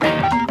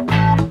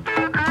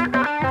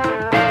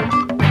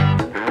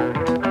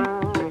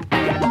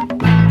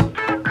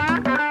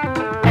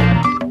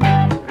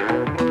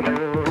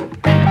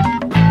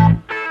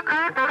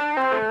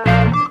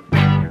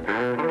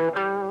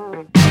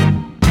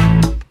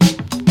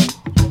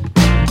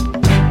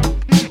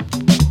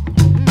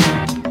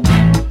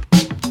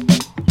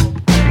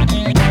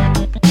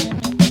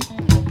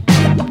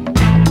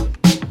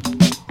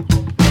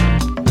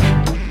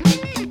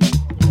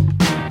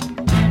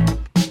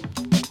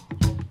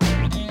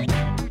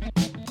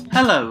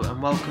Hello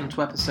and welcome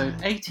to episode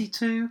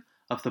 82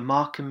 of the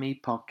Mark and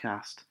Me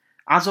podcast.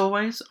 As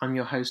always, I'm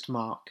your host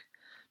Mark.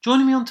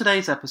 Joining me on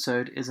today's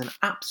episode is an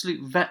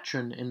absolute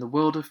veteran in the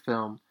world of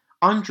film.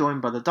 I'm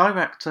joined by the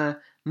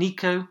director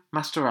Nico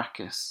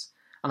Mastorakis,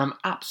 and I'm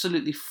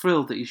absolutely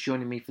thrilled that he's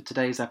joining me for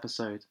today's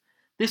episode.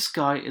 This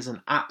guy is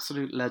an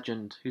absolute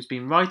legend who's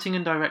been writing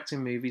and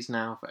directing movies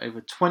now for over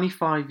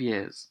 25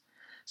 years.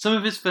 Some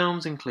of his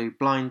films include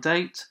Blind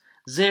Date,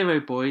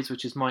 Zero Boys,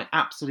 which is my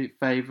absolute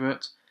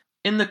favourite,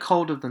 In the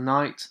Cold of the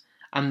Night,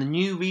 and the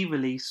new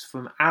re-release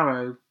from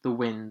Arrow, The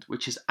Wind,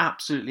 which is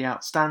absolutely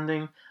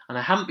outstanding, and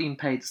I haven't been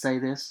paid to say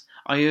this.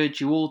 I urge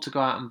you all to go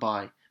out and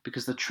buy,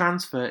 because the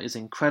transfer is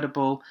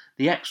incredible,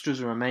 the extras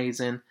are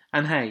amazing,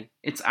 and hey,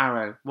 it's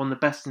Arrow, one of the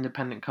best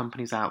independent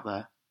companies out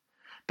there.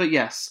 But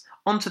yes,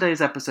 on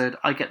today's episode,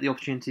 I get the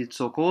opportunity to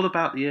talk all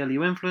about the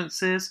earlier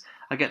influences,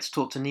 I get to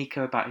talk to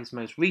Nico about his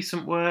most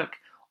recent work,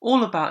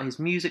 all about his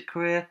music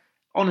career.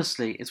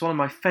 Honestly, it's one of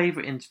my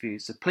favourite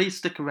interviews, so please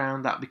stick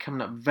around, that'll be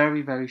coming up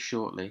very, very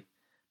shortly.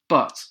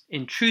 But,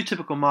 in true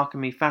typical Mark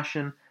and Me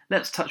fashion,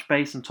 let's touch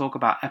base and talk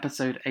about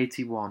episode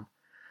 81.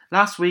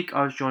 Last week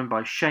I was joined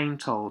by Shane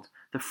Told,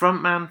 the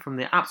frontman from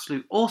the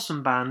absolute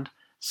awesome band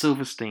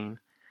Silverstein.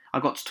 I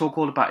got to talk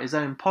all about his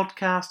own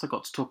podcast, I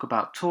got to talk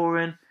about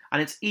touring,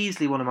 and it's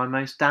easily one of my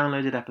most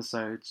downloaded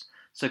episodes.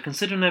 So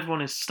considering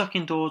everyone is stuck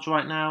indoors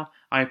right now,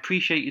 I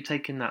appreciate you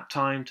taking that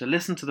time to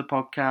listen to the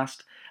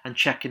podcast and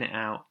checking it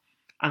out.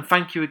 And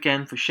thank you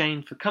again for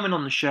Shane for coming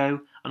on the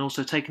show and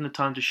also taking the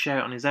time to share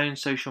it on his own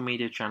social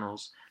media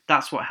channels.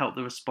 That's what helped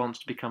the response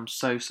to become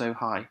so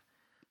high.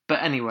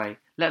 But anyway,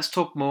 let's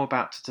talk more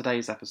about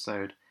today's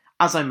episode.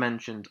 As I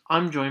mentioned,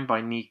 I'm joined by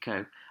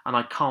Nico, and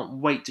I can't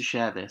wait to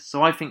share this.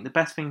 So I think the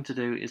best thing to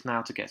do is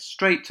now to get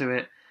straight to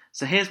it.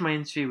 So here's my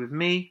interview with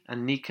me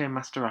and Nico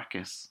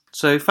Mastorakis.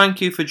 So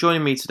thank you for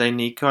joining me today,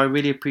 Nico. I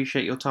really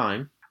appreciate your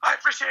time. I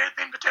appreciate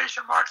the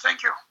invitation, Mark.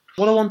 Thank you.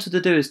 What I wanted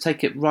to do is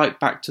take it right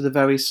back to the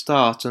very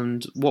start,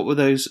 and what were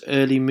those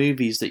early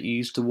movies that you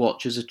used to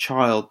watch as a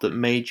child that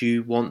made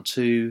you want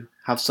to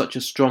have such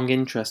a strong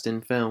interest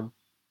in film?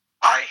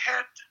 I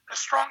had a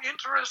strong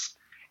interest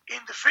in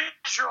the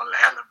visual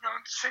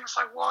element since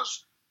I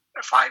was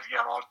a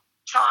 5-year-old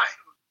child.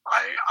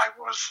 I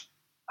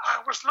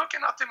was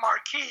looking at the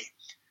marquee,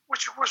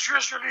 which was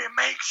usually a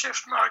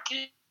makeshift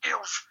marquee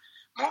of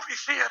movie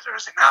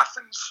theaters in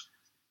Athens,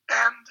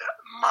 and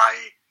my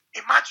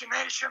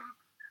imagination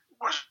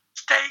was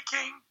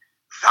taking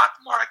that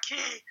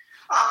marquee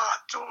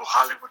to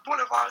Hollywood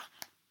Boulevard,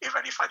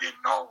 even if I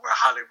didn't know where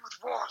Hollywood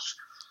was.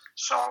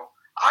 So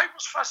I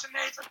was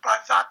fascinated by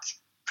that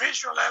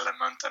visual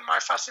element, and my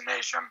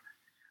fascination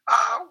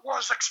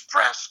was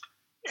expressed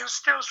in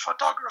stills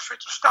photography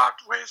to start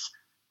with,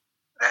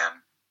 then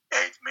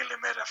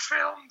 8mm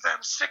film, then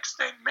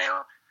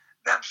 16mm,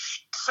 then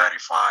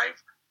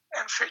 35,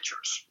 and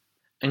features.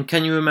 And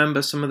can you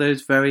remember some of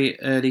those very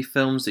early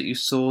films that you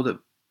saw that,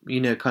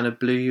 kind of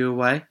blew you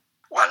away?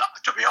 Well,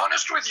 to be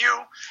honest with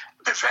you,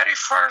 the very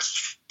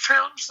first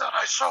films that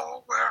I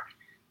saw were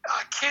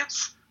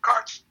kids'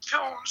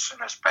 cartoons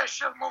in a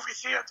special movie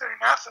theater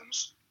in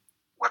Athens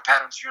where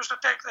parents used to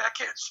take their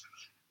kids.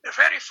 The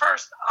very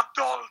first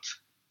adult,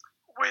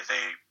 with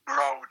a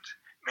broad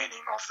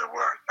meaning of the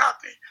word,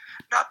 not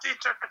the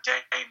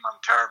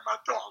entertainment term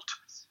adult,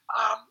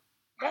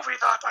 movie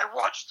that I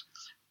watched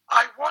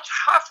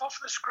half of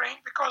the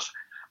screen because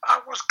I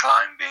was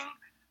climbing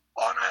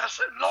on a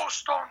low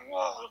stone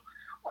wall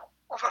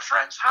of a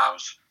friend's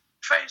house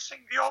facing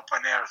the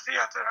open-air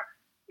theater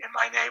in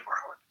my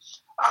neighborhood.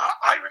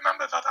 I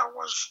remember that I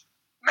was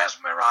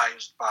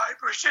mesmerized by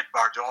Brigitte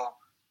Bardot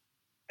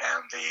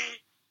and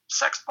the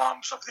sex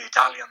bombs of the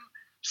Italian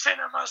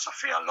cinema,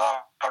 Sophia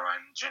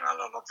Loren, Gina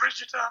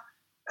Lollobrigida,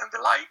 and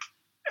the like.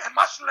 And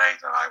much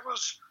later, I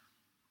was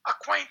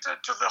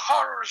acquainted to the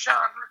horror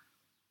genre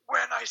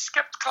when I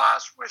skipped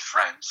class with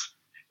friends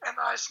and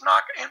I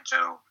snuck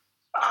into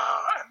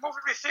a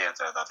movie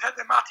theater that had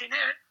a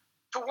matinee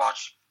to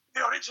watch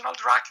the original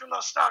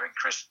Dracula starring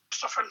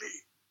Christopher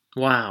Lee.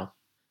 Wow.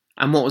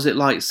 And what was it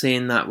like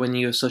seeing that when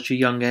you were such a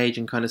young age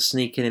and kind of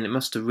sneaking in? It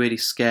must have really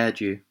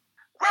scared you.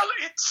 Well,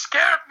 it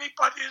scared me,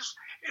 but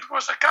it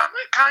was a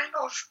kind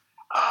of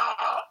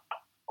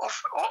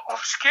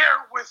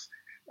scare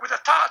with a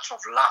touch of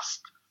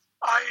lust.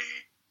 I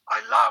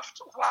loved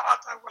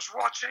what I was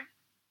watching,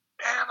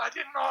 and I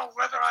didn't know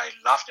whether I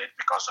loved it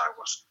because I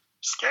was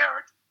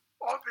scared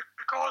or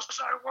because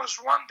I was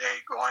one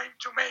day going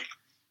to make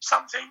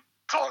something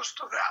close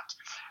to that.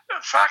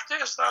 The fact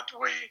is that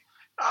we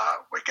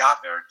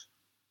gathered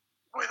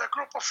with a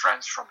group of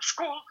friends from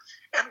school,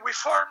 and we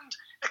formed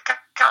a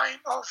kind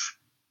of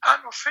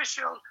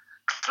unofficial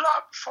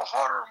club for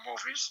horror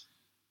movies,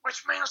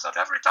 which means that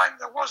every time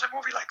there was a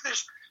movie like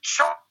this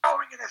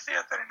showing in a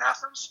theater in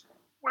Athens,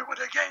 we would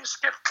again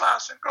skip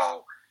class and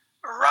go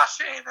rush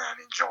in and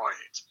enjoy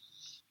it.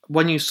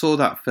 When you saw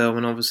that film,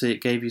 and obviously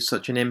it gave you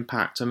such an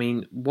impact, I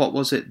mean, what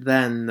was it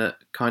then that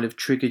kind of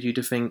triggered you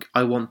to think,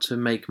 I want to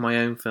make my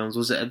own films?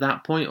 Was it at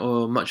that point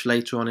or much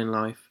later on in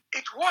life?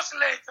 it was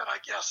later, I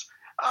guess.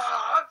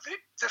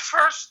 The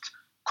first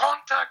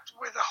contact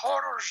with the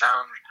horror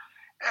genre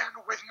and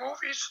with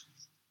movies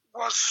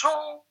was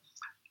so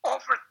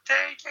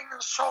overtaking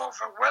and so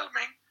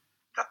overwhelming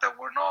that there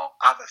were no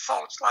other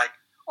thoughts like,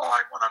 oh,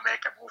 I want to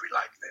make a movie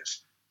like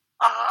this.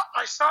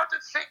 I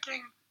started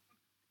thinking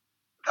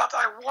that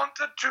I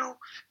wanted to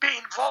be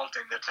involved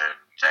in the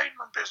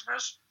entertainment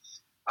business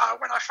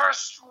when I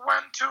first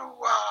went to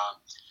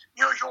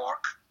New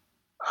York.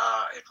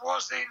 It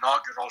was the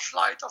inaugural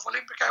flight of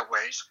Olympic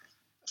Airways,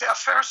 their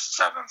first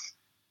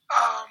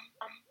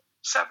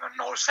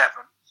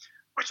 707,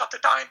 which at the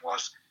time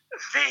was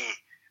the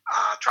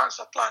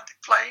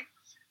transatlantic plane.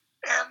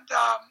 And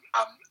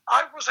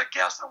I was a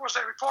guest, I was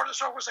a reporter,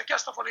 so I was a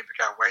guest of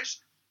Olympic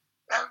Airways.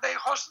 And they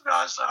hosted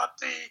us at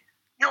the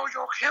New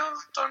York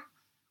Hilton,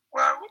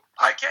 where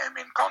I came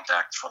in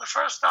contact for the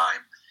first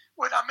time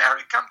with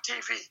American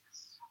TV.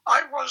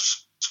 I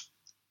was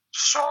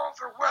so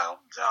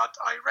overwhelmed that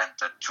I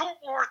rented 2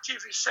 more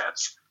TV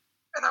sets,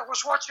 and I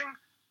was watching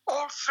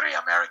all 3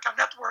 American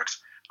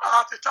networks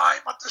at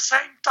the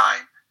same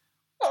time,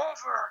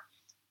 over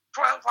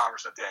 12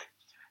 hours a day.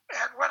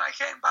 And when I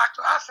came back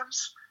to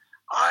Athens,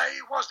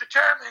 I was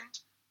determined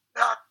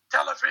that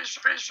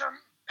television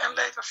and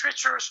later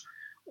features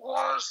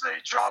was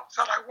the job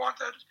that I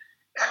wanted,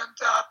 and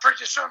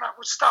pretty soon I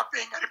would stop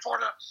being a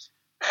reporter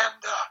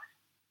and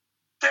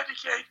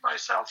dedicate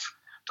myself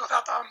to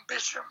that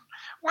ambition,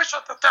 which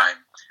at the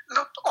time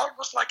looked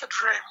almost like a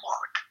dream,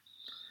 Mark.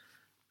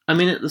 I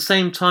mean, at the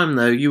same time,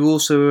 though, you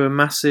also were a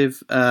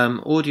massive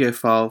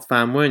audiophile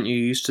fan, weren't you?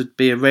 You used to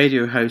be a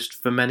radio host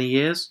for many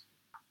years.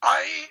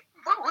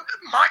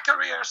 My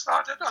career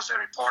started as a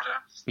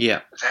reporter.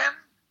 Yeah. Then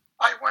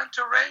I went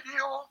to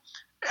radio,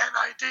 and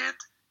I did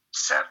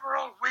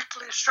several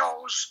weekly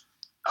shows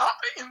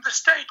in the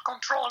state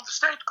control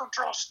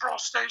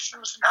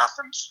stations in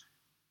Athens.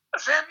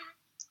 Then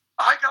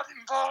I got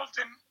involved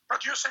in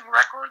producing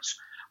records.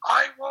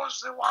 I was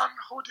the one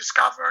who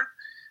discovered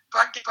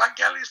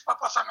Vangelis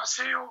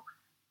Papathanasiou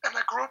and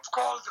a group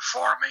called the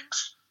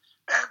Formings,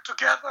 and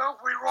together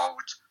we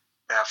wrote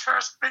their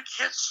first big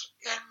hits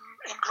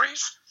in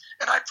Greece,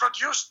 and I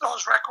produced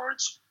those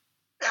records.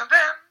 And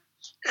then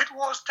it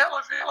was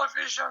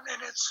television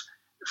in its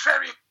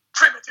very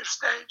primitive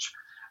stage.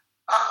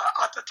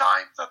 At the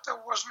time that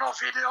there was no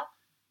video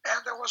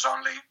and there was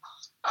only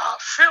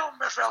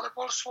film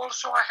available,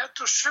 so I had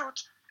to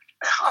shoot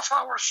a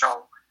half-hour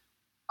show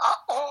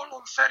all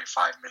on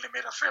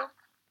 35mm film,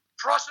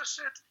 process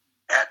it,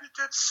 edit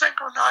it,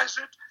 synchronize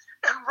it,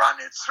 and run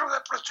it through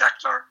the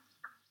projector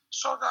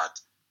so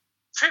that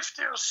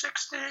 50 or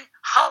 60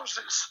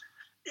 houses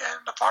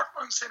and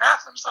apartments in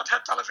Athens that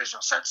had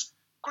television sets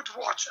could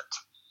watch it.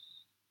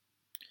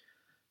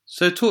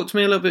 So talk to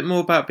me a little bit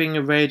more about being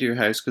a radio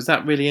host, because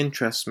that really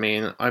interests me.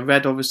 And I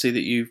read, obviously,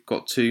 that you've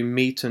got to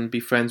meet and be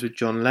friends with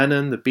John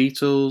Lennon, the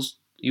Beatles.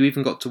 You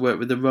even got to work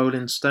with the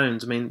Rolling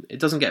Stones. I mean, it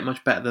doesn't get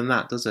much better than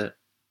that, does it?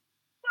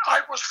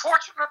 I was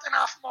fortunate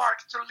enough,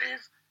 Mark, to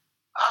live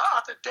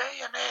at a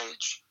day and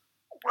age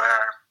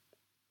where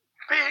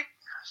big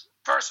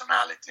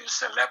personalities,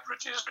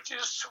 celebrities,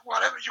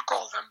 whatever you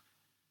call them,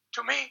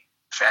 to me,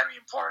 very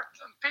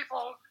important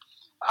people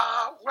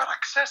were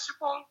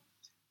accessible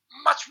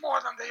much more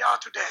than they are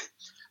today.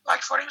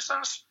 Like, for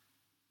instance,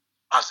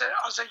 as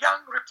a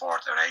young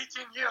reporter,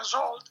 18 years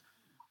old,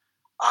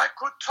 I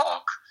could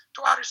talk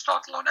to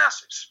Aristotle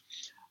Onassis.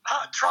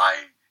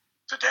 Try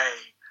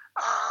today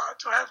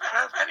to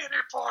have any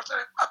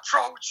reporter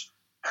approach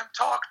and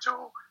talk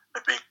to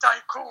the big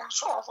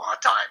tycoons of our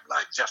time,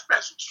 like Jeff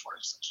Bezos, for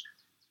instance.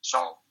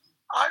 So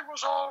I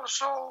was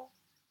also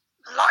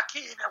lucky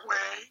in a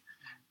way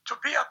to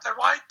be at the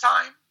right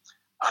time,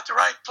 at the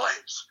right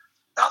place.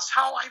 That's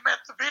how I met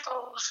the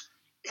Beatles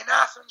in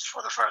Athens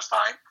for the first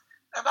time,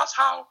 and that's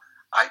how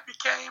I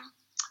became,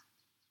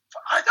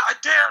 I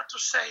dare to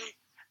say,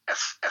 a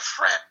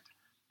friend,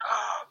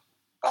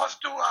 both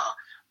to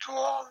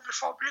all the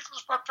 4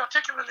 Beatles, but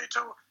particularly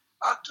to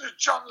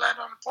John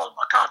Lennon and Paul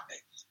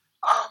McCartney.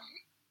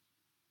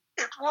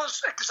 It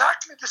was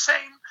exactly the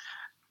same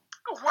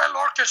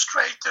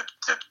well-orchestrated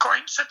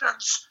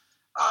coincidence,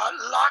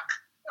 luck,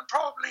 and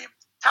probably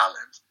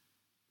talent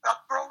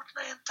that brought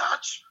me in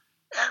touch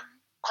and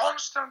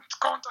constant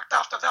contact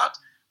after that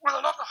with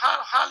a lot of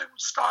Hollywood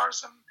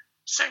stars and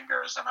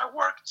singers, and I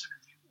worked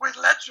with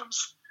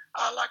legends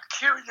like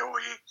Hugh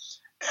Huey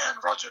and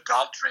Roger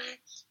Daltrey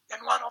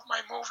in one of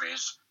my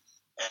movies.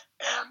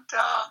 And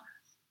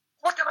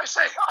what can I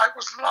say? I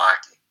was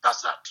lucky.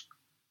 That's it.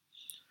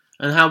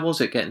 And how was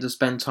it getting to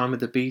spend time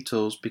with the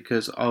Beatles?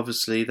 Because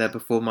obviously they're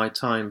before my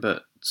time,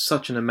 but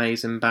such an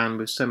amazing band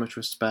with so much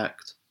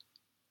respect.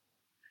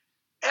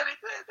 And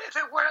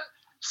they were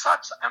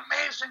such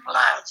amazing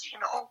lads, you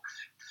know.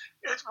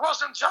 It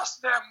wasn't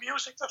just their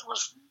music that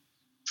was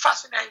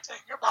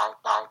fascinating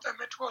about them.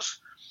 It was,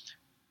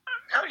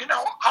 you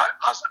know,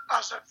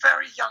 as a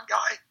very young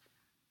guy,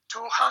 to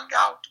hang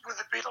out with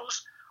the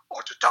Beatles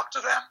or to talk to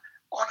them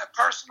on a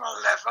personal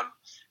level,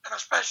 and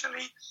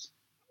especially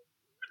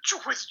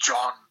with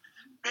John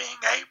being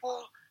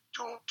able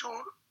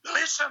to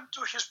listen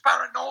to his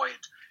paranoid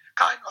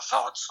kind of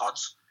thoughts.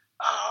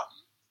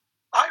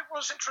 I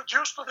was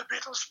introduced to the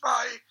Beatles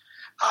by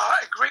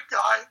a Greek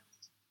guy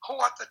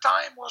who at the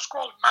time was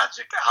called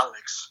Magic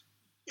Alex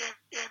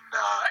in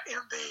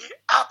the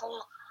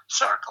Apple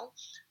circle.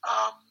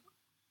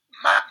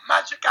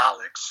 Magic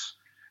Alex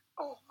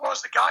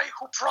was the guy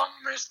who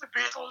promised the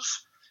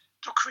Beatles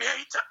to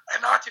create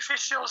an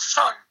artificial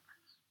sun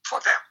for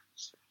them,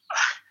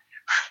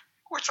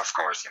 which of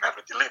course he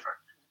never delivered.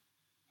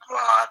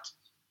 But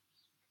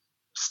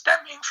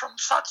stemming from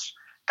such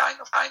kind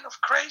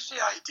of crazy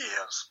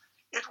ideas,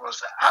 it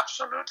was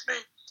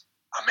absolutely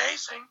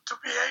amazing to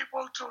be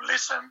able to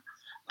listen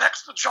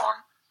next to John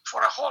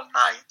for a whole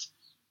night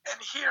and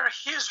hear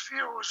his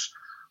views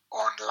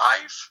on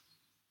life,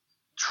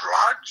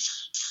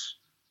 drugs,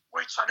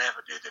 which I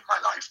never did in my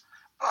life,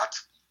 but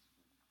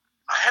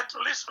I had to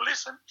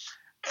listen,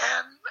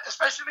 and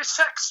especially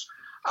sex,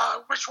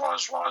 which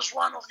was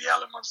one of the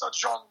elements that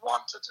John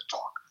wanted to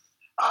talk.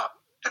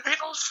 The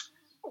Beatles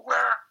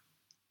were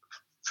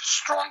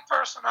strong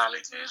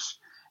personalities,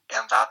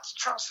 and that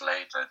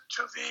translated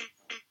to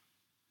the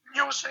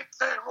music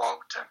they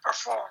wrote and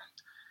performed.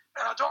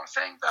 And I don't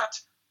think that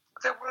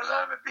there will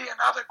ever be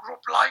another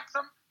group like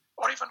them,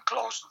 or even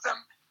close to them,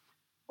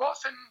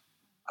 both in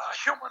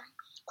human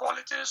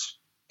qualities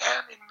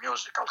and in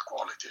musical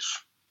qualities.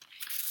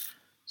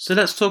 So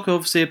let's talk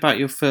obviously about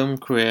your film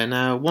career.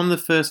 Now, one of the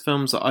first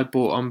films that I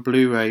bought on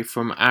Blu-ray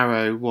from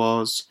Arrow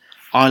was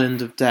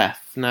Island of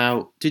Death.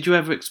 Now, did you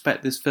ever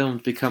expect this film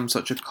to become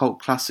such a cult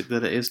classic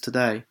that it is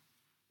today?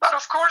 But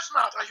of course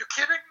not. Are you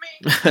kidding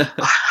me?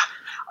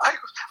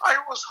 I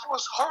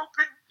was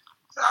hoping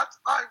that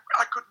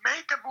I could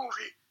make a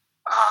movie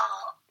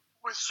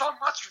with so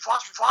much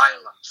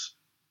violence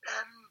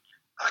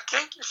and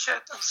kinky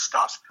shit and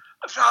stuff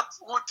that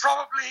would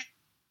probably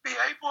be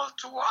able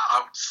to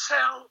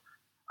outsell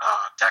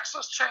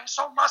Texas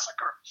Chainsaw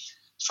Massacre.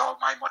 So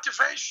my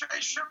motivation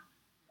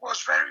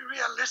was very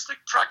realistic,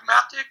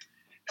 pragmatic,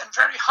 and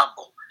very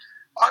humble.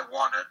 I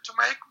wanted to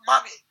make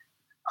money.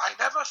 I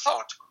never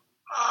thought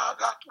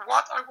that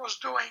what I was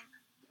doing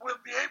will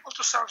be able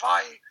to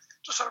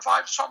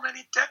survive so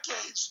many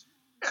decades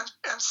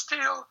and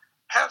still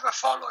have a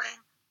following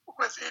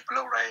with a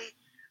Blu-ray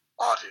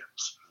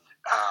audience.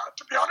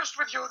 To be honest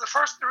with you, the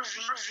first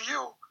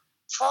review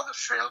for the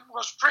film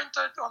was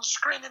printed on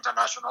Screen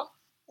International.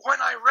 When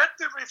I read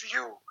the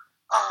review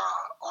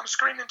on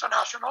Screen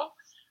International,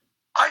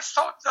 I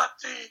thought that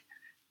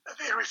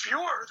the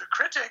reviewer, the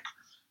critic,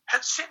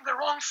 had seen the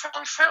wrong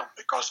film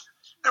because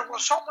there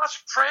was so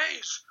much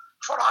praise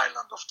for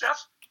Island of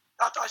Death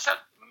that I said,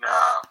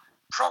 no,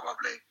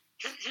 probably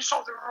he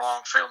saw the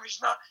wrong film.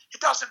 He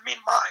doesn't mean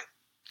mine.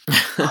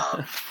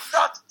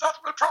 That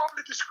will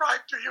probably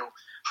describe to you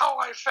how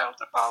I felt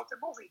about the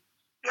movie.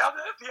 The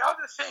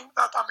other thing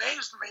that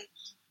amazed me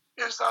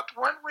is that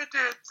when we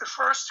did the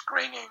first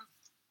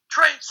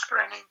trade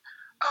screening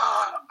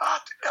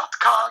at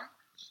Cannes,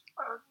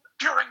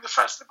 during the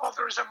festival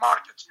there is a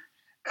market,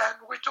 and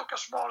we took a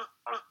small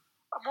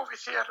movie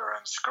theater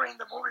and screened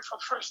the movie for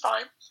the first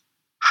time.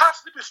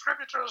 Half the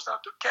distributors that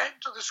came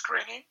to the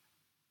screening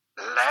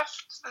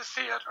left the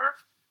theater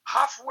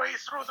halfway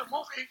through the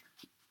movie,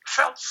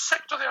 felt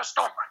sick to their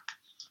stomach.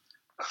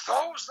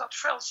 Those that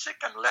felt sick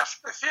and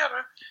left the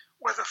theater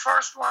were the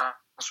first ones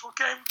who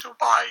came to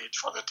buy it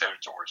for the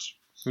territories.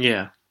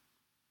 Yeah.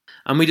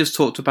 And we just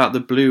talked about the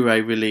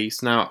Blu-ray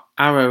release. Now,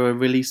 Arrow are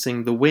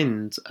releasing The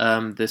Wind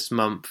this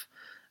month.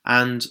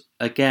 And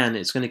again,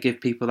 it's going to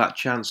give people that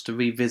chance to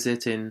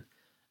revisit in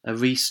a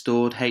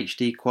restored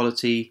HD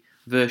quality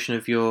version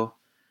of your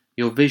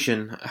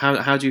vision.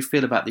 How do you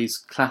feel about these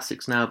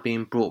classics now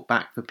being brought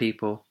back for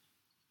people?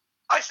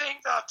 I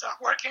think that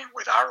working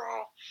with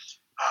Arrow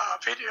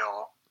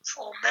Video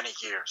for many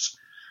years,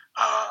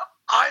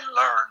 I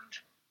learned,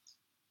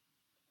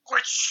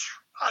 which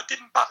I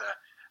didn't bother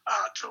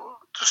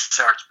to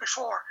search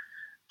before,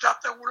 that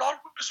there will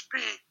always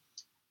be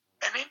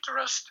an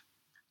interest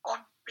on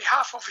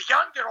behalf of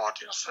younger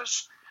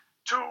audiences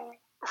to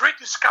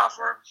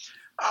rediscover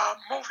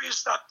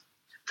movies that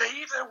they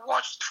either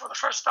watched for the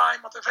first time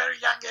at a very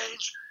young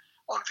age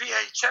on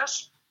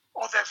VHS,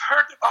 or they've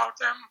heard about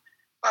them,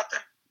 but they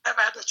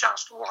never had a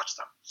chance to watch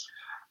them.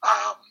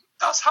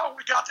 That's how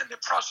we got in the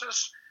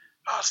process,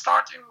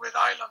 starting with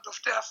Island of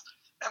Death,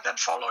 and then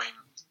following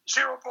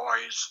Zero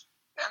Boys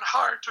and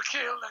Hard to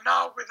Kill, and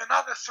now with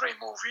another 3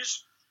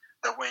 movies.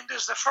 The Wind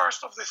is the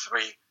first of the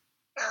 3,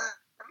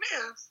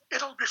 and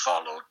it'll be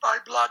followed by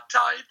Blood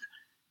Tide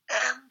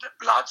and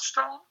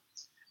Bloodstone.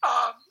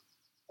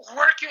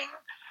 Working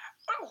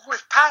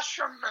with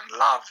passion and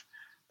love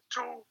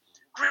to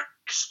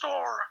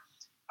restore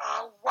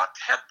what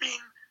had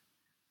been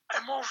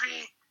a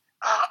movie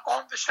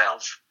on the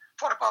shelf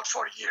for about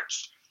 4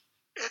 years.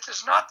 It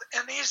is not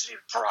an easy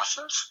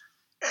process,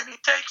 and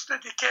it takes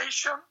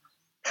dedication,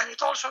 and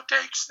it also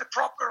takes the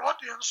proper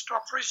audience to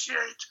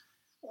appreciate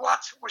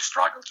what we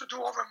struggle to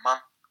do over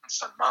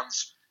months and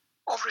months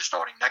of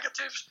restoring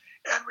negatives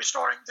and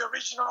restoring the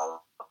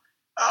original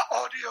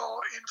audio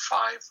in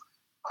 5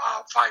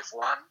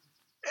 5.1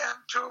 and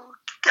to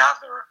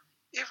gather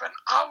even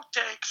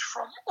outtakes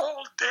from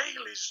old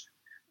dailies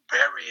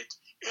buried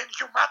in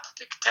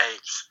humatic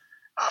tapes,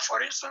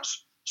 for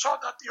instance, so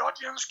that the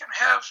audience can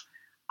have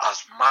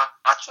as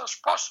much as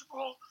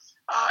possible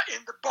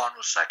in the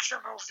bonus section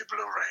of the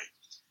Blu-ray.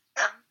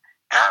 And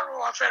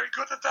Arrow are very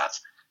good at that,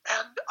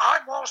 and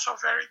I'm also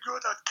very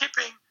good at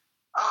keeping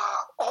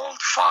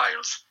old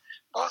files,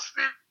 both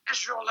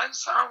visual and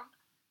sound,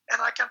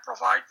 and I can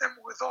provide them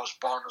with those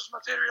bonus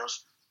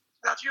materials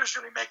that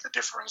usually make the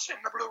difference in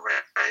the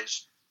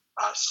Blu-rays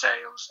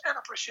sales and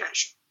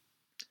appreciation.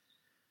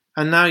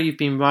 And now you've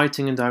been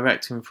writing and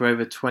directing for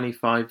over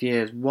 25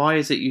 years. Why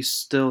is it you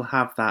still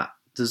have that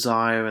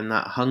desire and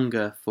that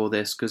hunger for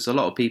this? Because a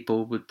lot of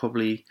people would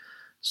probably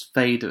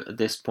fade at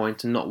this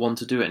point and not want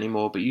to do it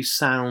anymore, but you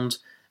sound,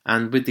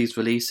 and with these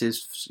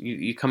releases,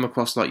 you come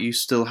across like you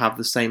still have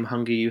the same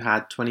hunger you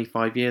had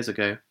 25 years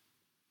ago.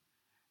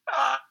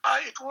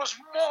 It was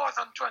more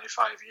than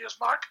 25 years,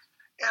 Mark,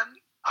 and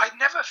I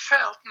never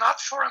felt, not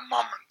for a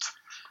moment,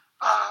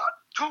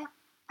 too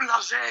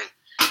blasé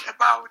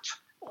about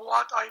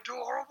what I do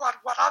or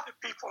what other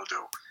people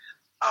do.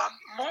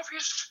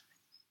 Movies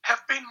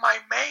have been my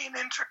main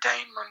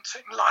entertainment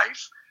in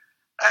life,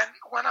 and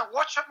when I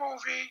watch a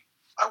movie,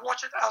 I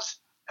watch it as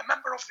a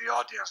member of the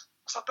audience.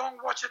 I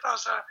don't watch it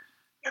as a,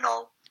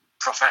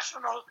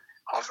 professional,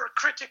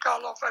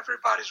 over-critical of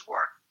everybody's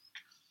work.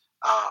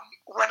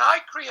 When I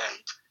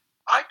create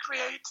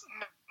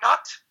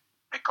not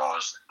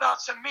because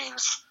that's a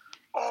means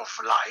of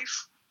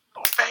life,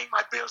 of paying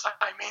my bills,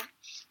 I mean,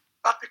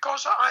 but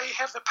because I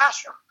have the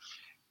passion.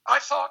 I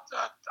thought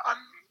that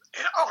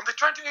on the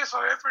 20th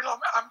of April,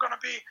 I'm going to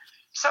be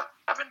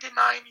 79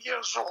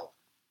 years old.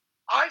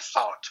 I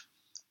thought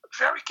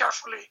very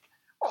carefully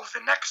of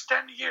the next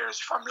 10 years,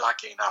 if I'm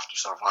lucky enough to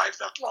survive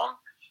that long,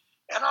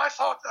 and I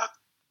thought that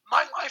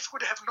my life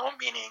would have no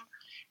meaning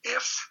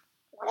if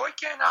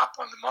waking up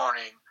in the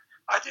morning,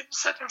 I didn't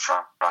sit in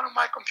front of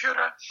my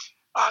computer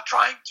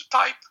trying to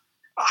type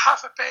a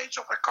half a page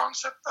of a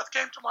concept that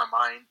came to my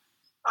mind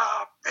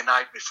the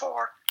night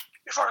before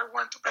I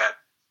went to bed,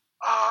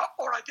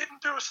 or I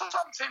didn't do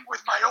something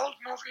with my old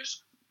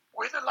movies,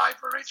 with the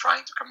library,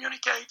 trying to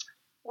communicate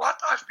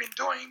what I've been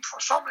doing for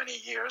so many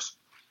years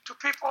to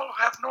people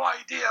who have no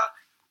idea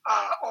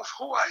of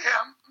who I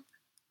am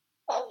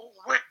or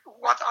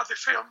what are the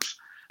films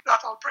that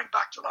I'll bring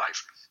back to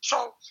life.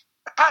 So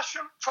a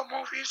passion for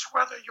movies,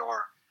 whether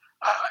you're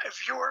a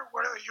viewer,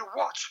 whether you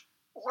watch,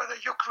 whether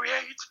you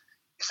create,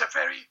 is a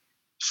very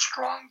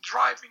strong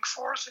driving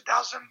force. It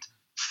doesn't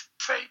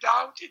fade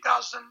out. It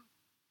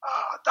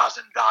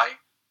doesn't die.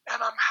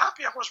 And I'm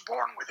happy I was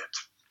born with it.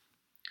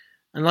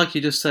 And like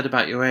you just said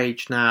about your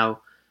age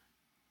now,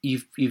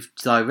 you've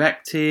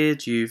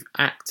directed, you've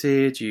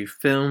acted, you've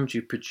filmed,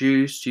 you've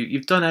produced,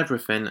 you've done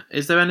everything.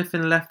 Is there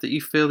anything left that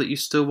you feel that you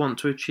still want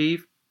to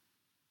achieve?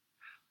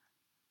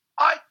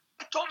 I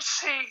don't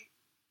see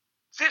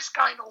this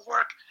kind of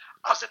work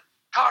as a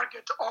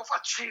target of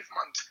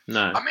achievement.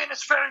 No. I mean,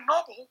 it's very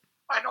noble.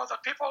 I know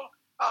that people,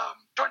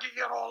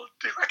 20-year-old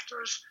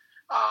directors,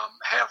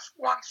 have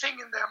one thing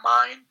in their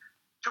mind,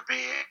 to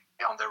be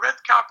on the red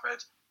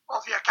carpet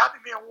of the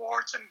Academy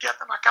Awards and get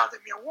an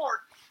Academy Award.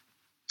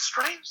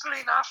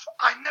 Strangely enough,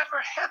 I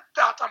never had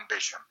that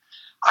ambition.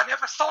 I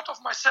never thought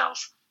of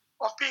myself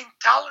of being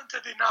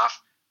talented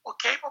enough or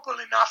capable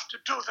enough to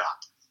do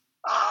that.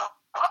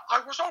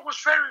 I was always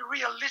very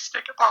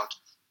realistic about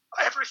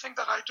everything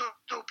that I do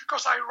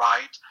because I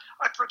write,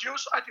 I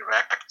produce, I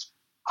direct,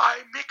 I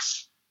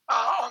mix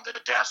on the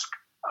desk,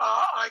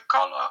 I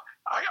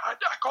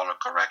color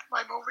correct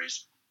my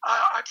movies,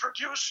 I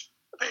produce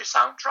the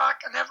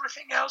soundtrack and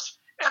everything else,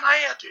 and I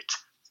edit.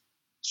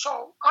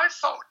 So I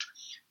thought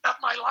that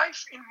my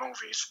life in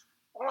movies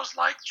was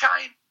like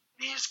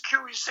Chinese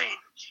cuisine,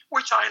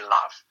 which I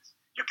love.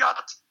 You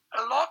got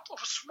a lot of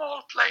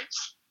small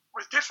plates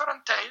with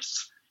different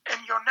tastes, and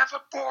you're never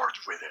bored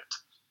with it.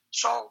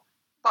 So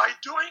by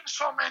doing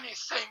so many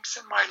things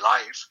in my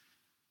life,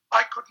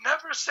 I could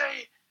never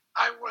say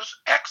I was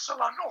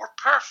excellent or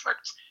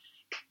perfect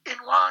in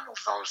one of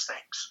those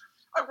things.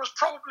 I was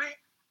probably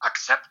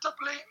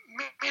acceptably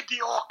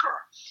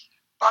mediocre.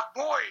 But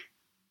boy,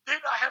 did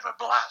I have a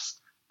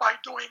blast by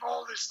doing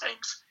all these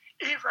things,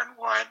 even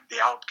when the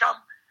outcome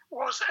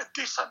was a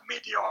decent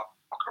mediocre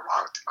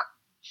outcome.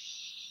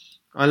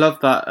 I love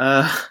that.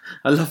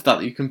 I love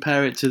that you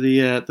compare it to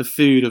the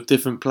food of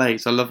different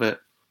plates. I love it.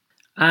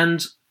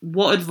 And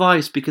what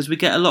advice, because we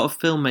get a lot of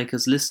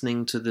filmmakers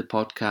listening to the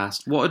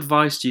podcast, what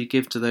advice do you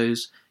give to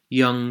those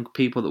young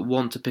people that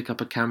want to pick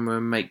up a camera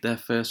and make their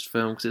first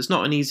film? Because it's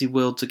not an easy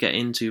world to get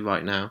into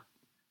right now.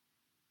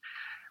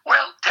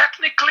 Well,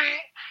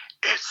 technically,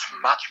 it's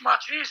much,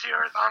 much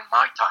easier than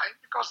my time,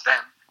 because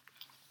then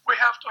we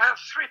have to have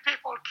 3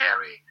 people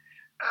carry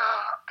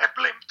a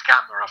blimped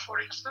camera, for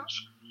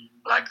instance,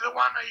 like the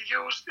one I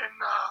used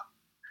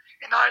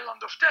in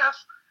Island of Death.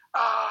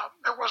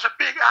 There was a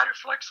big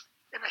Arriflex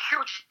in a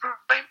huge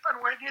blimp,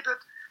 and we needed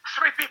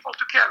 3 people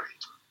to carry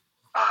it.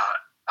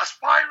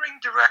 Aspiring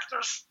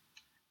directors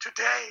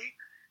today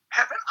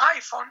have an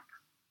iPhone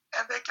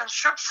and they can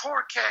shoot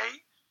 4K,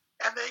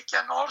 and they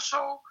can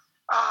also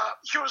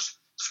use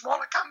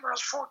smaller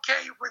cameras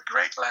 4K with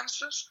great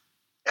lenses,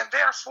 and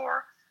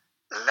therefore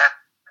let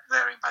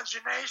their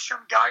imagination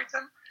guide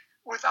them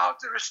without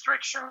the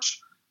restrictions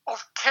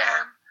of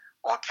can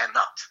or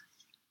cannot.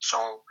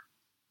 So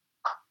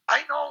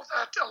I know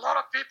that a lot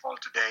of people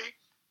today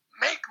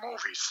make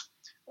movies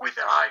with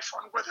their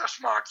iPhone, with their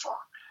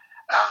smartphone.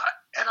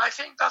 And I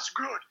think that's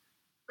good,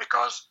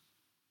 because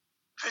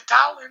the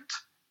talent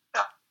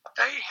that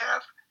they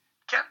have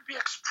can be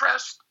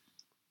expressed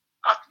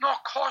at no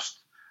cost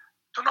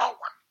to no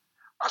one,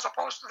 as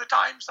opposed to the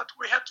times that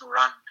we had to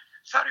run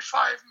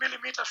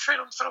 35mm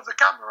film through the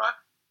camera,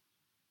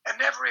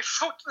 and every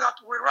foot that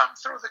we run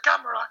through the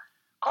camera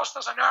cost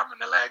us an arm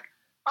and a leg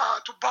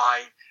to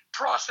buy,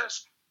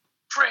 process,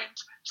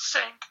 print,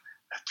 sync,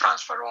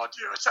 transfer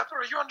audio, etc.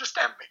 You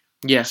understand me?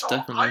 Yes, so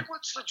definitely. I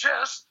would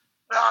suggest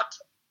that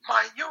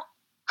my new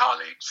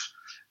colleagues,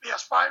 the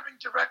aspiring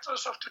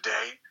directors of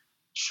today,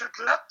 should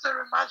let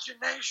their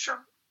imagination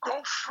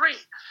go free,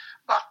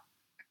 but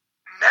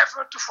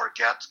never to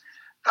forget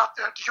that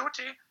their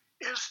duty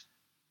is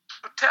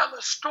to tell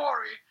a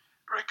story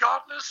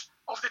regardless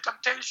of the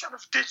temptation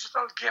of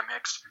digital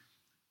gimmicks,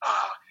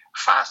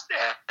 fast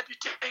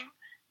editing,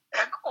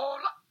 and all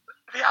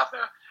the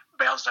other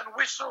bells and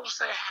whistles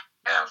they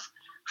have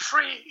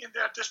free in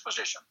their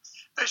disposition.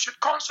 They should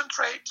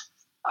concentrate,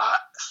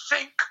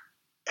 think,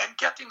 and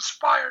get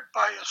inspired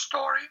by a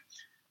story.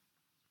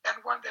 And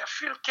when they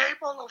feel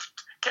capable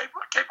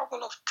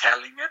of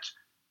telling it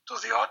to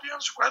the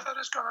audience, whether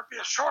it's going to be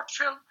a short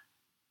film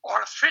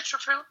or a feature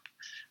film,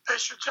 they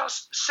should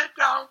just sit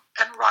down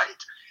and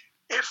write.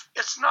 If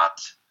it's not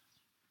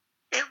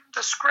in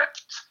the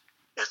script,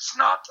 it's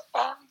not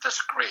on the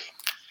screen.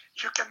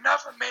 You can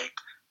never make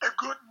a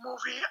good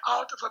movie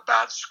out of a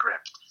bad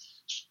script.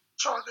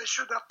 So they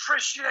should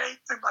appreciate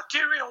the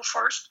material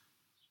first,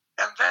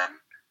 and then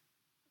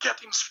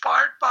get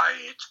inspired by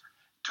it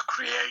to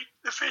create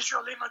the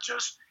visual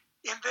images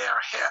in their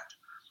head.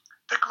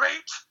 The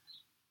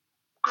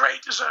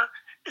great is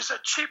a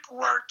cheap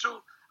word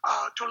to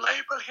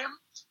label him.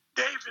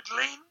 David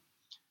Lean,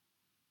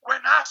 when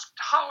asked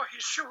how he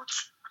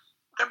shoots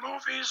the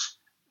movies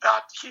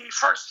that he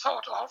first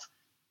thought of,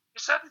 he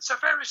said it's a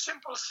very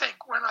simple thing.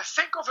 When I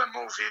think of a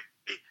movie,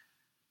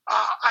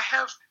 I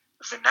have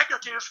the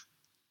negative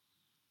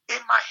in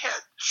my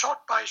head, shot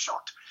by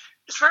shot.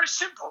 It's very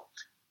simple.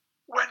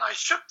 When I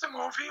shoot the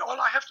movie, all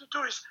I have to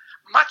do is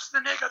match the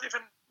negative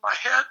in my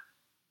head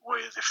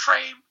with the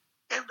frame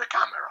in the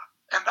camera,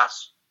 and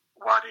that's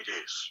what it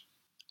is.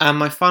 And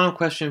my final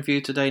question for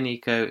you today,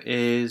 Nico,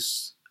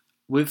 is,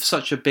 with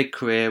such a big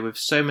career, with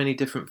so many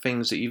different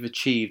things that you've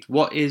achieved,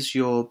 what is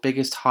your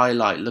biggest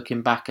highlight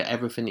looking back at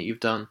everything that you've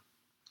done?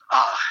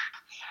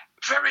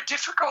 Very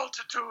difficult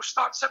to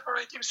start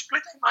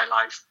splitting my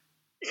life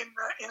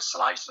in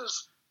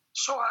slices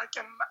so I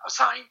can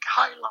assign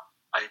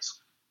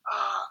highlights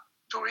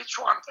to each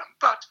one of them.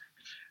 But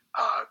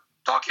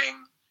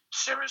talking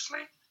seriously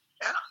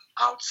and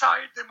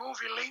outside the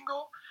movie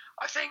lingo,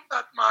 I think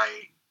that my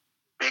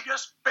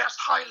best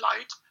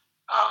highlight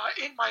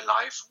in my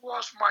life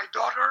was my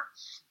daughter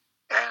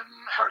and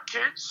her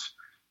kids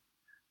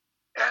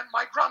and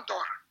my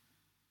granddaughter.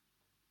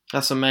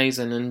 That's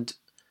amazing. And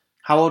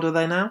how old are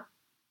they now?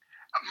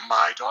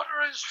 My daughter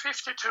is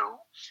 52,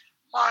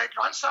 my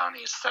grandson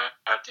is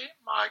 30,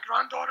 my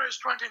granddaughter is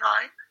 29,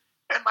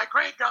 and my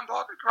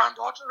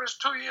great-granddaughter is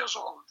 2 years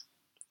old.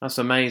 That's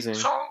amazing.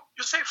 So,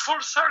 you see, full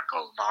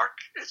circle, Mark.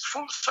 It's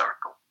full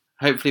circle.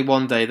 Hopefully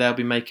one day they'll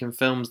be making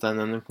films then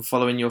and can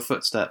follow in your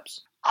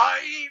footsteps.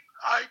 I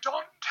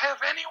don't have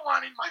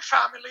anyone in my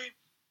family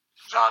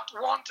that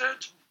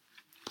wanted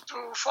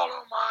to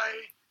follow my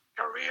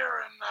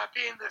career and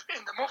be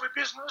in the movie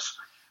business.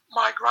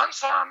 My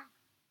grandson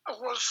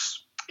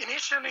was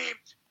initially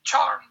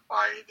charmed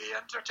by the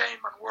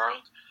entertainment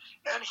world,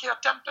 and he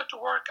attempted to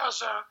work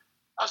as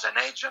an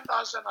agent,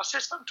 as an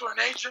assistant to an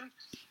agent,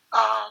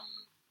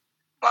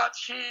 but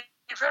he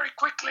very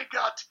quickly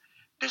got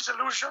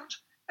disillusioned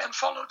and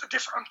followed a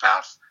different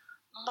path.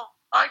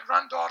 My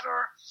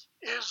granddaughter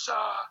is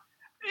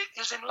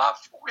in love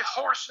with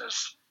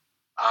horses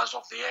as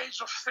of the age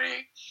of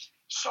 3,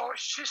 so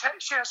she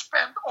has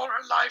spent all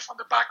her life on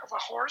the back of a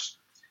horse,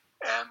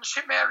 and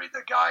she married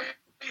a guy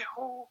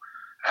who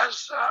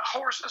has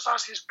horses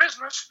as his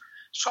business,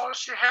 so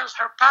she has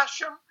her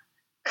passion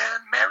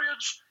and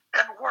marriage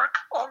and work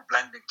all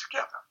blending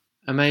together.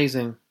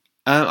 Amazing.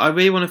 I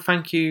really want to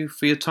thank you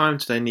for your time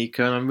today,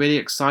 Nico, and I'm really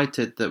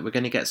excited that we're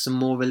going to get some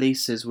more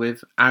releases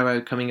with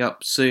Arrow coming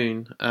up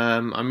soon.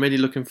 I'm really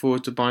looking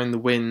forward to Buying the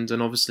Wind,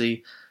 and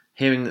obviously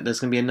hearing that there's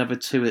going to be another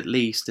 2 at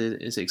least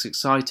is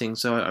exciting.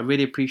 So I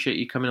really appreciate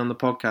you coming on the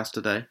podcast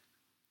today.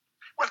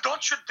 Well,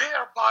 don't you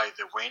dare buy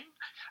the wind.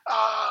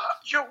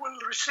 You will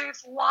receive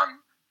one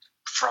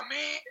from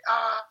me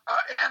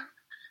and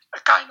a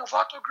kind of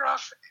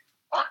autograph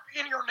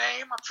in your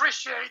name,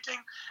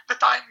 appreciating the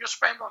time you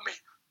spend on me.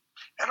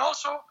 And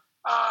also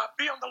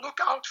be on the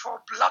lookout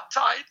for Blood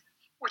Tide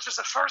which is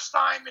the first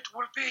time it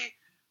will be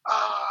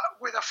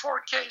with a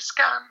 4K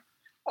scan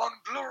on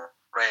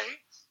Blu-ray.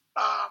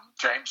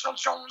 James Earl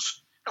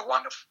Jones, a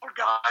wonderful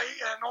guy,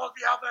 and all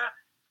the other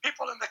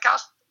people in the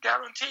cast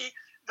guarantee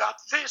that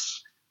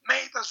this,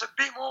 made as a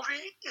B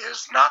movie,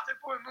 is not a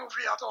B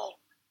movie at all.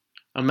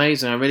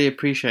 Amazing. I really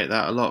appreciate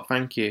that a lot.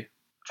 Thank you.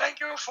 Thank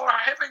you for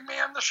having me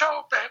on the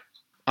show, Ben.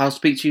 I'll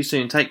speak to you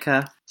soon. Take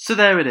care. So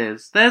there it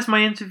is. There's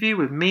my interview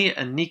with me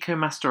and Nico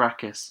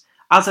Mastorakis.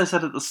 As I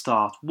said at the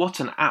start, what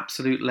an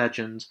absolute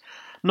legend.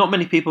 Not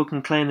many people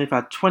can claim they've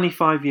had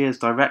 25 years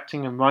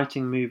directing and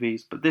writing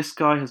movies, but this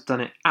guy has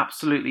done it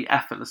absolutely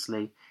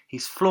effortlessly.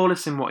 He's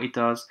flawless in what he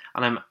does,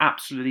 and I'm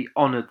absolutely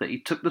honoured that he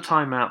took the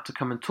time out to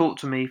come and talk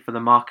to me for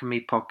the Mark and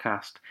Me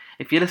podcast.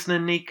 If you're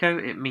listening, Nico,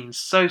 it means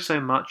so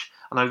much,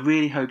 and I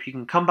really hope you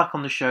can come back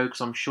on the show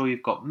because I'm sure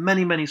you've got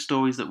many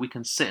stories that we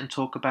can sit and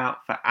talk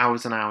about for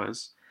hours and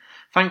hours.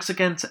 Thanks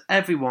again to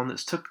everyone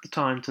that's took the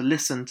time to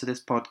listen to this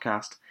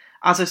podcast.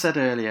 As I said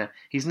earlier,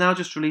 he's now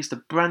just released a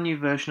brand new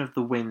version of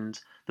The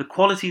Wind. The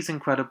quality's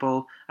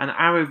incredible, and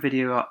Arrow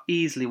Video are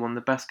easily one of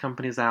the best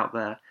companies out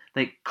there.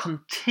 They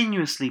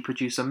continuously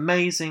produce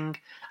amazing,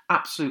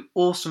 absolute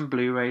awesome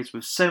Blu-rays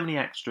with so many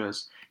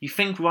extras. You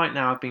think right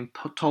now I've been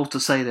told to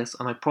say this,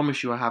 and I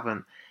promise you I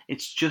haven't.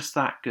 It's just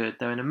that good.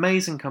 They're an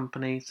amazing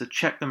company, so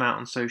check them out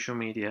on social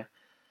media.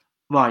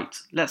 Right,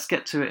 let's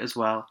get to it as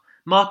well.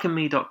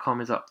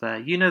 markandme.com is up there.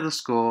 You know the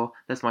score.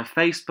 There's my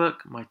Facebook,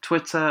 my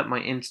Twitter, my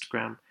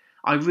Instagram.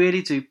 I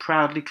really do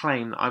proudly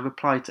claim that I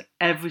reply to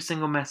every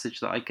single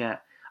message that I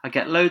get. I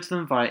get loads of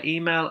them via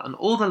email, and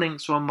all the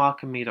links are on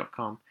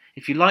markandme.com.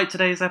 If you like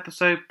today's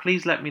episode,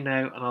 please let me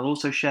know, and I'll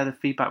also share the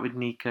feedback with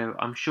Nico.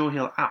 I'm sure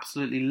he'll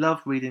absolutely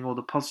love reading all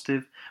the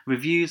positive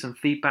reviews and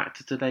feedback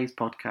to today's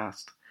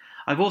podcast.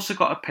 I've also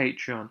got a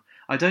Patreon.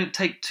 I don't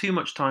take too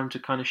much time to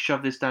kind of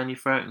shove this down your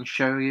throat and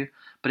show you,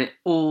 but it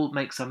all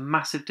makes a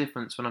massive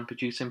difference when I'm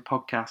producing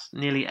podcasts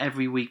nearly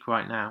every week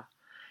right now.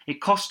 It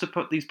costs to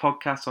put these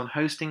podcasts on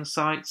hosting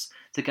sites,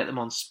 to get them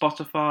on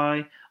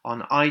Spotify,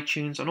 on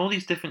iTunes, on all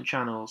these different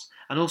channels,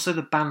 and also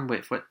the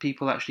bandwidth where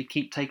people actually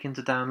keep taking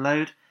to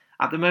download.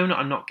 At the moment,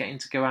 I'm not getting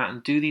to go out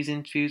and do these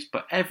interviews,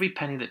 but every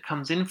penny that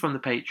comes in from the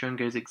Patreon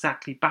goes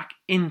exactly back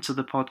into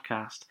the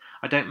podcast.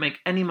 I don't make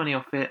any money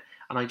off it,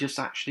 and I just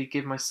actually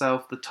give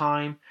myself the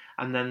time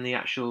and then the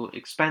actual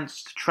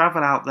expense to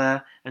travel out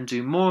there and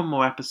do more and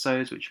more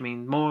episodes, which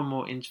mean more and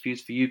more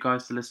interviews for you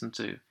guys to listen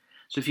to.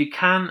 So if you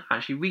can,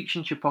 actually reach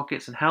into your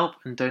pockets and help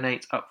and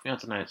donate up, I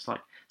don't know, it's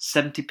like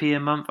 70p a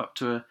month up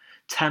to a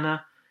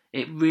tenner.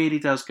 It really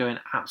does go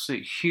an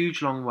absolute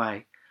huge long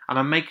way. And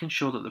I'm making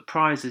sure that the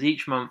prizes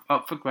each month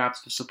up for grabs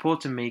for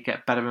supporting me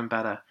get better and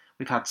better.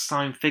 We've had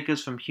signed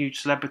figures from huge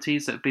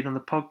celebrities that have been on the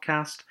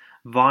podcast,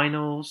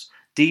 vinyls,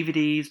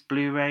 DVDs,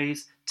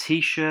 Blu-rays,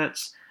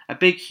 t-shirts. A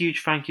big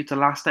huge thank you to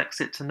Last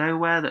Exit to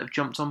Nowhere that have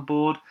jumped on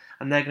board,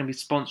 and they're going to be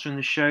sponsoring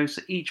the show.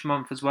 So each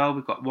month as well,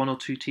 we've got 1 or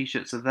 2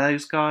 t-shirts of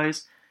those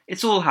guys.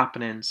 It's all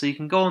happening. So you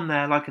can go on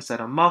there, like I said,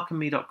 on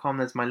markandme.com.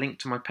 There's my link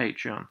to my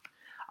Patreon.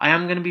 I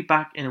am going to be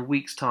back in a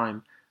week's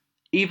time.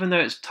 Even though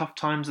it's tough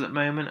times at the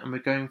moment and we're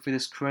going through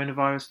this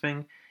coronavirus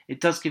thing,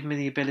 it does give me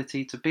the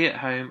ability to be at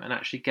home and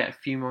actually get a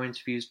few more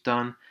interviews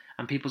done,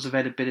 and people's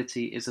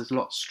availability is a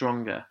lot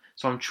stronger.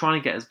 So I'm trying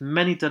to get as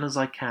many done as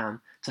I can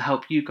to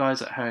help you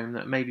guys at home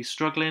that may be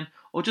struggling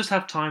or just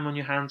have time on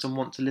your hands and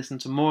want to listen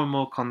to more and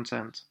more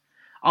content.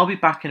 I'll be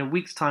back in a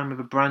week's time with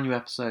a brand new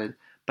episode,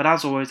 but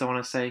as always I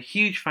want to say a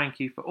huge thank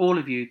you for all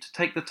of you to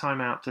take the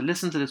time out to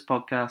listen to this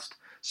podcast,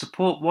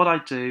 support what I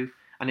do,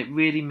 and it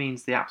really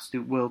means the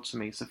absolute world to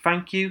me. So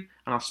thank you,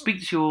 and I'll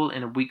speak to you all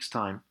in a week's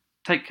time.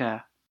 Take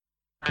care.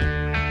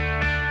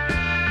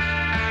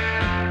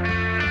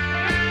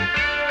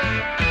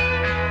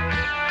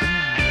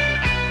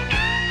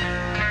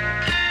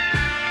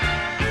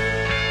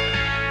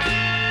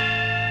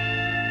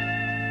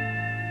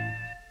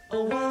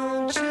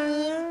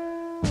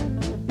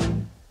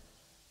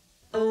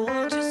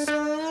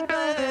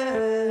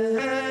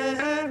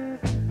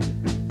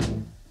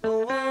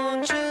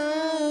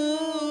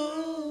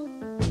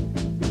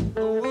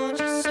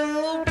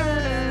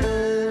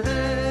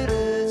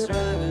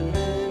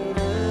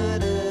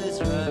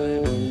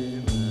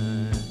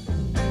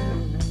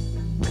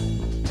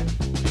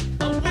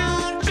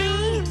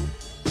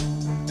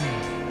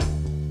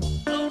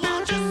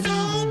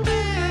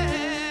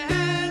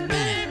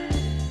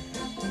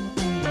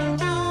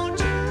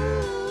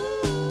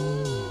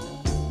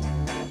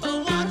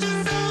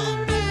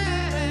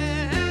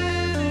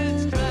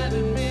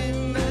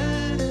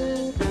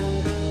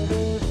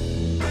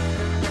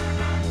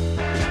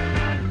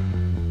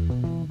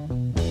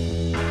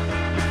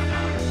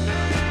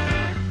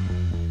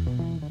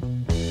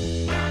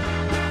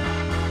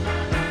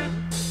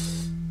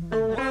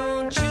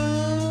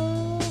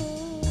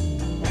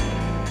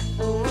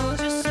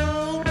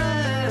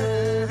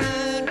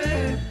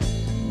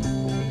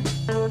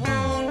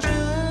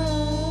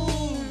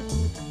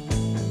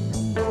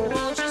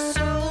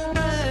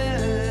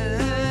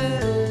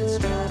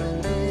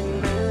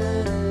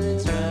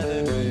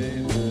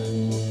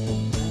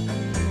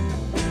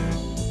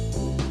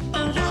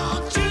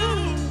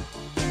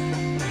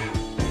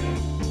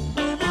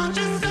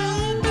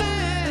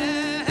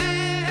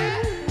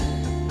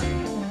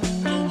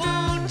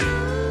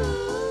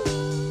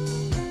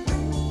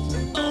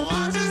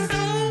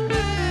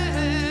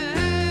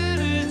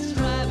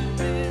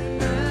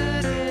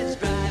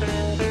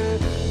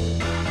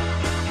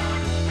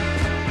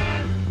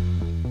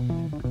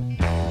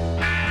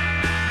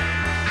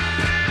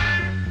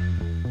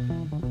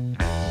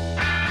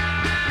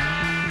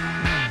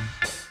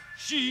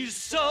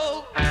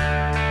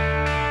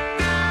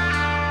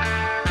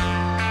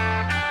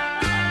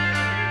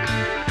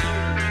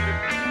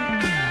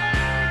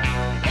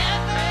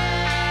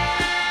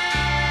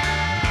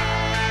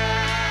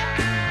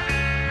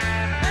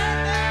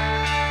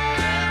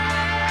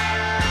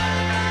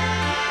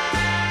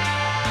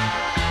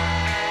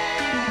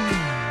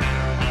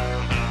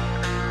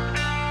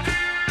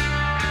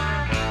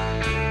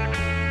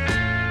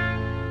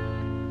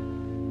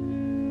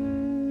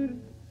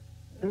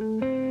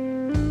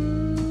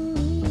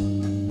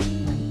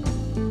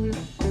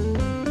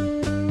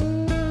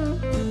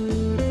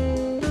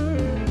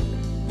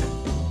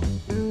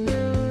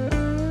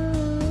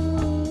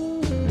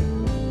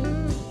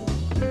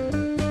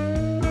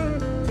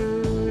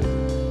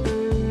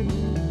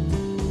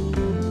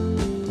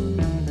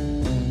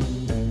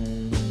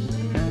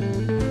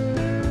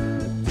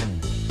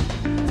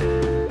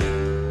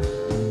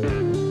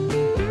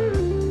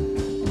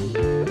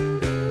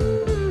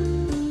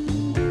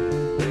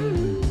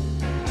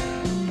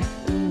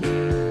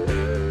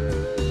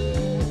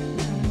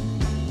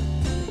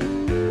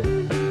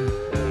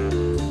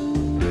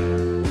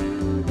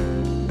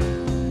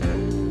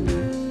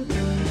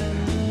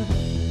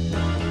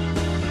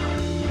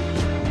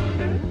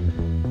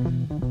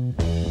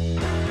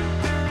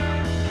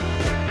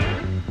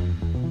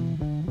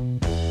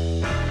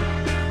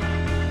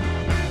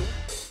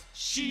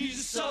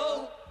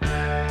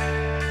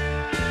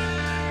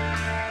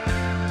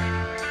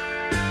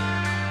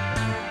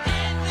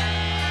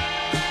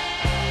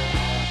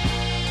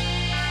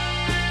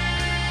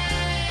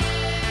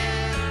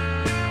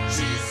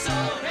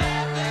 so